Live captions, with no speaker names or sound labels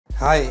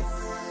Hi,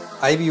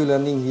 I will be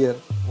learning here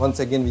once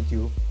again with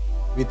you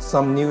with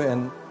some new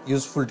and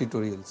useful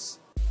tutorials.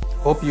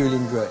 Hope you will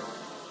enjoy.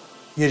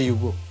 Here you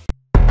go.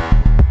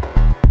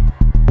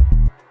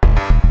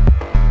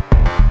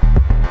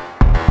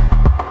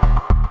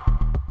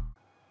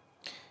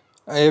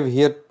 I have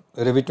here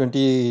Revit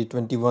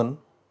 2021.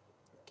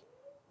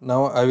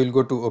 Now I will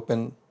go to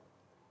open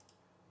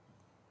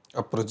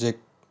a project,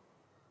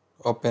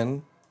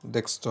 open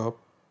desktop.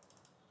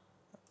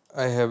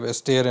 I have a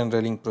stair and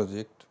railing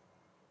project.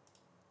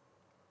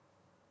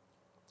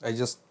 I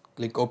just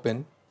click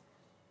open.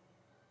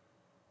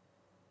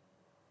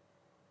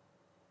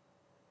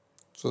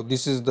 So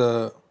this is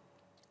the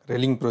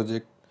railing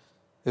project.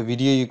 The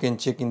video you can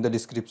check in the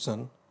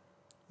description.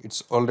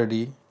 It's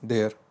already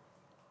there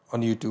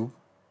on YouTube.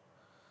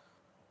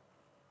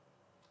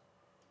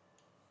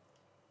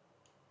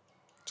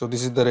 So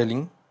this is the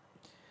railing.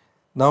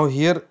 Now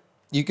here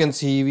you can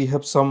see we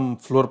have some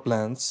floor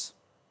plans,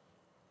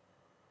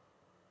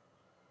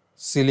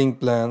 ceiling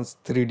plans,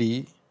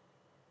 3D,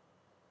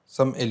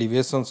 some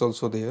elevations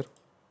also there.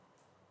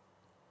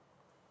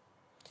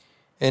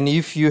 And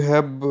if you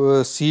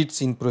have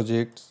sheets in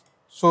projects,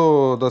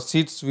 so the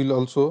sheets will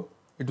also,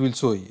 it will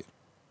show here.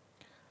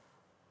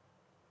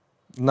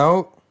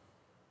 Now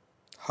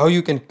how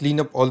you can clean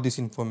up all this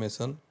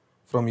information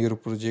from your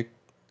project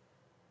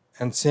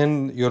and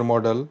send your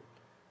model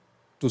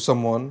to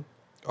someone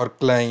or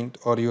client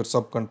or your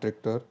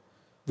subcontractor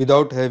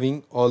without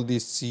having all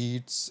these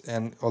sheets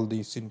and all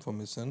this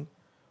information.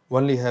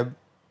 Only have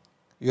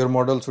your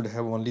model should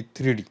have only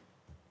 3D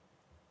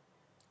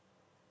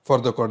for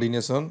the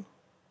coordination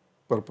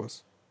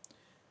purpose.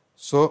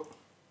 So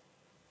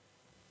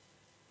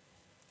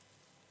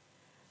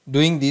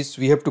doing this,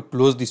 we have to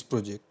close this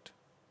project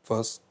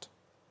first.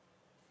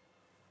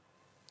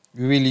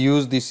 We will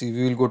use this, we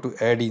will go to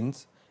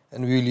add-ins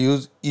and we will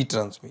use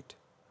eTransmit.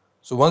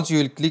 So once you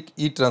will click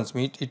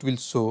eTransmit, it will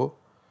show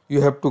you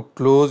have to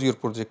close your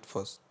project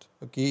first.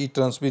 Okay,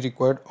 eTransmit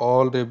required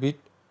all Revit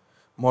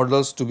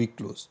models to be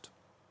closed.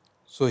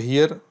 So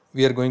here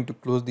we are going to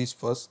close this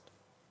first.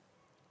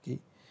 Okay.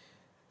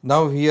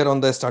 Now here on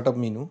the startup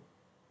menu,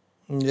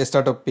 a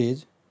startup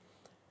page,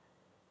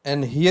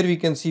 and here we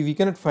can see we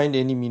cannot find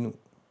any menu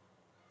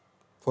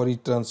for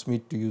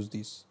eTransmit to use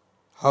this.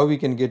 How we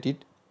can get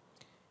it?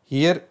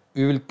 Here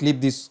we will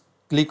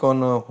click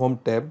on home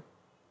tab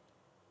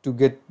to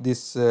get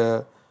this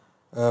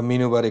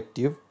menu bar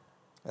active,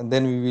 and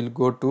then we will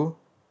go to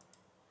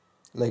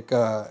like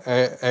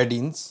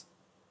add-ins,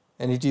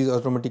 and it is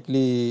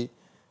automatically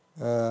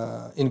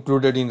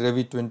included in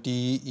Revit 20,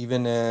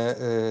 even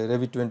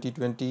Revit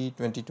 2020,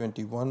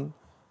 2021.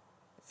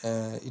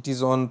 It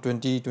is on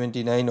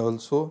 2029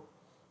 also,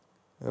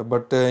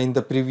 but in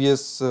the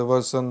previous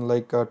version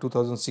like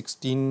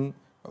 2016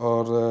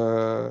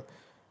 or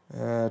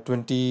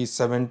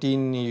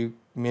 2017 you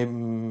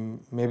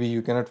maybe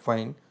you cannot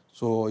find,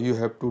 so you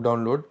have to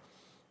download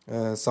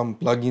some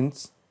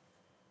plugins,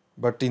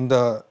 but in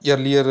the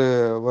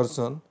earlier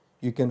version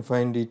you can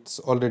find it's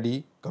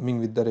already coming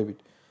with the Revit.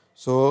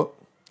 So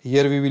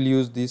here we will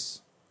use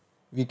this.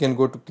 We can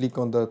go to click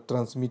on the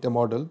transmit a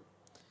model.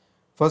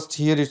 First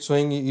here it's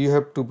showing you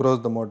have to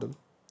browse the model.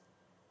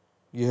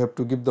 You have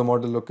to give the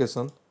model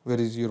location. Where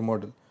is your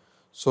model?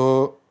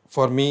 So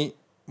for me,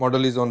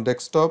 model is on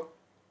desktop,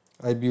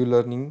 IBU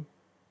learning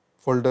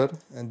folder,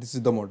 and this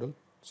is the model.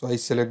 So I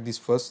select this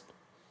first.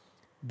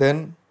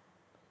 Then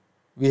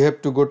we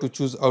have to go to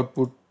choose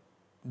output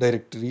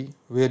directory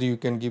where you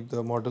can give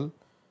the model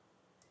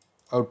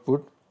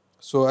output.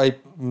 So I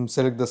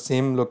select the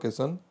same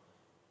location.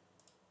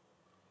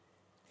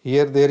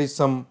 Here there is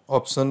some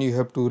option you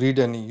have to read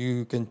and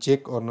you can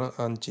check or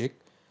uncheck,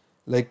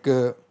 like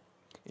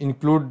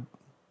include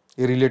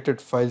a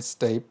related files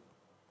type.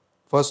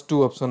 First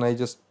two option I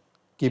just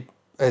keep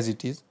as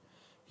it is.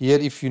 Here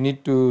if you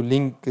need to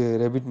link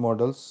Revit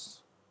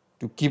models,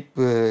 to keep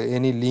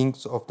any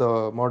links of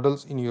the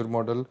models in your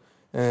model,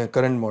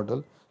 current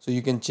model, so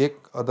you can check,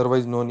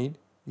 otherwise no need.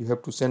 You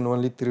have to send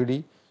only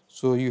 3D,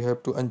 so you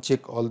have to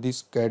uncheck all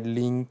these CAD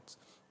links,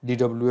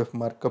 DWF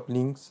markup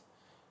links,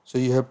 so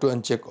you have to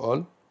uncheck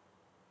all.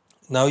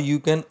 Now you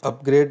can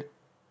upgrade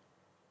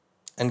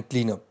and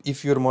clean up.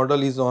 If your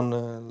model is on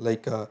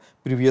like a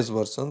previous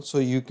version, so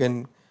you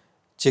can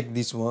check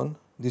this one.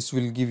 This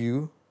will give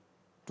you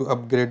to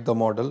upgrade the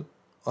model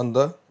on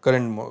the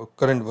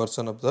current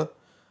version of the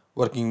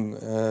working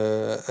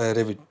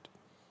Revit.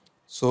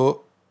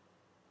 So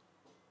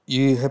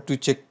you have to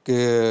check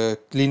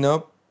clean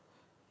up,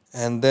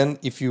 and then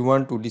if you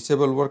want to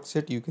disable work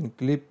set, you can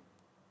click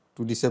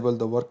to disable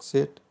the work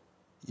set.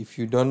 If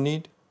you don't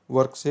need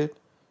work set,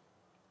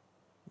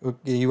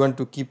 okay, you want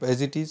to keep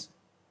as it is,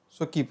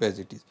 so keep as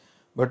it is.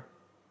 But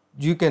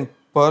you can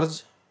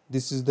purge,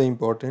 this is the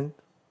important,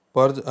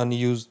 purge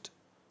unused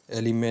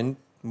element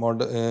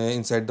model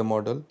inside the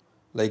model,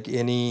 like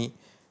any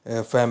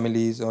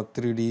families or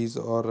 3Ds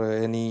or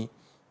any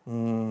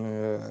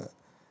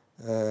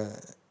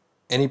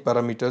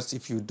parameters.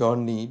 If you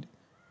don't need,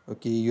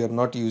 okay, you are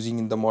not using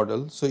in the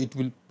model, so it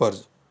will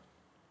purge.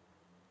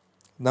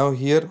 Now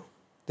here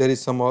there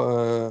is some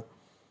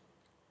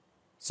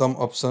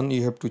option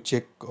you have to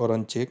check or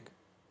uncheck.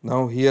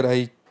 Now here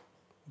I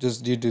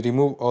just did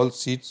remove all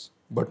sheets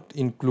but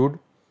include.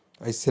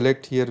 I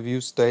select here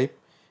views type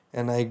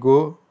and I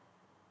go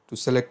to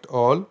select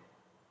all.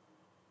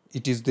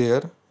 It is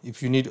there.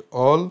 If you need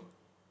all,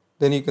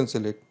 then you can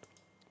select,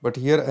 but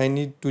here I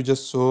need to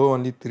just show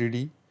only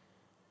 3D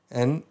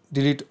and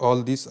delete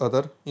all this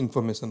other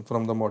information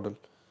from the model.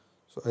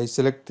 So I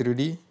select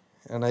 3D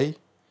and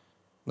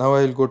now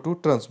I will go to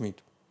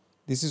transmit.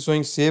 This is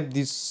showing save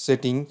these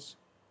settings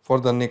for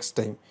the next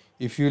time.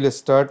 If you will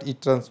start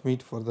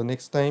eTransmit for the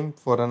next time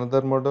for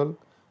another model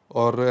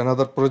or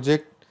another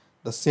project,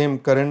 the same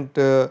current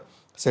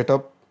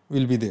setup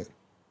will be there.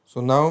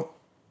 So now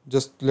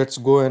just let's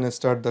go and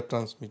start the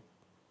transmit.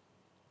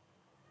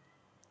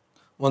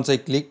 Once I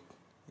click,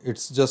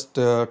 it's just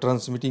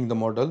transmitting the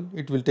model.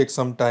 It will take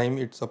some time.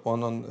 It's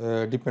upon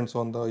on depends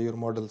on the your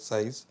model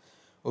size.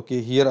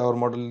 Okay, here our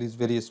model is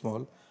very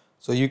small,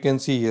 so you can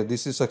see here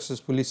this is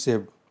successfully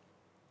saved.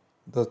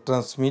 The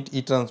transmit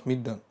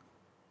eTransmit done.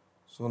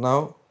 So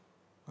now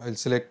I'll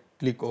select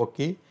click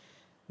OK.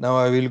 Now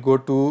I will go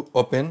to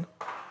open,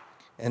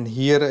 and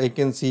here I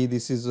can see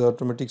this is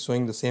automatic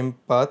showing the same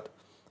path.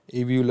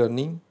 AView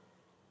learning,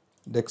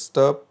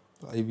 desktop,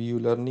 iView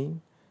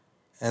learning,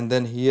 and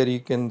then here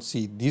you can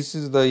see this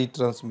is the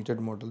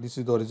transmitted model. This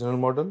is the original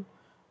model,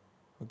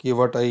 okay,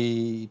 what I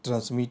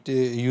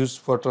use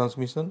for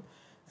transmission,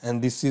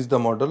 and this is the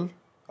model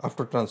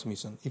after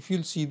transmission. If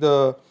you'll see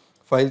the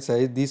file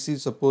size, this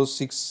is suppose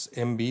 6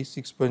 MB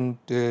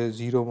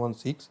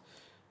 6.016,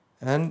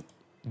 and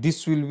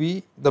this will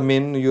be the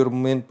your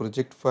main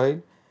project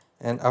file,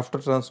 and after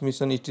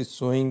transmission it is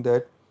showing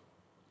that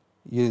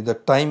the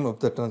time of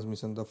the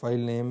transmission. The file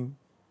name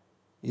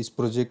is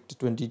project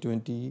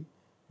 2020.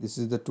 This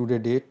is the today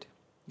date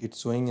it's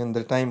showing, and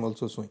the time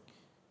also showing.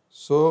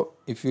 So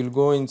if you will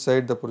go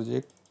inside the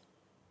project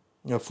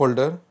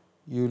folder,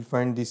 you will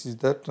find this is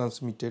the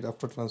transmitted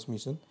after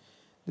transmission.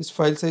 This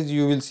file size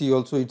you will see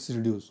also it's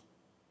reduced.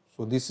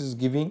 So this is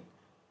giving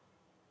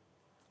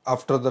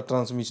after the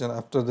transmission,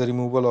 after the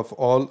removal of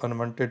all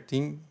unwanted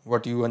thing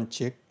what you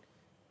unchecked,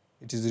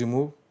 it is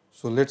removed.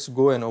 So let's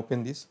go and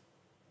open this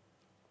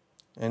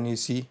and you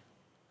see.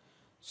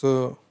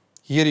 So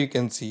here you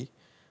can see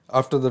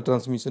after the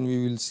transmission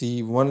we will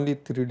see only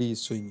 3D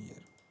is showing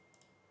here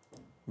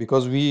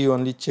because we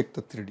only check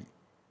the 3D.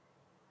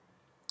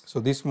 So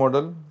this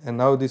model, and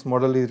now this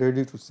model is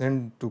ready to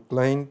send to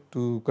client,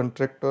 to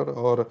contractor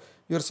or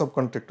your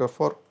subcontractor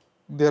for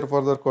their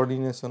further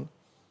coordination.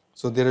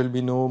 So there will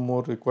be no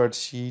more required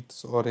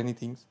sheets or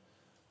anything.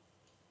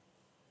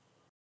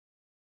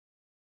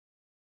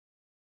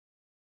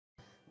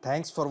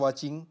 Thanks for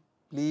watching.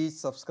 Please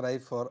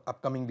subscribe for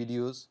upcoming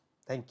videos.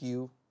 Thank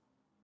you.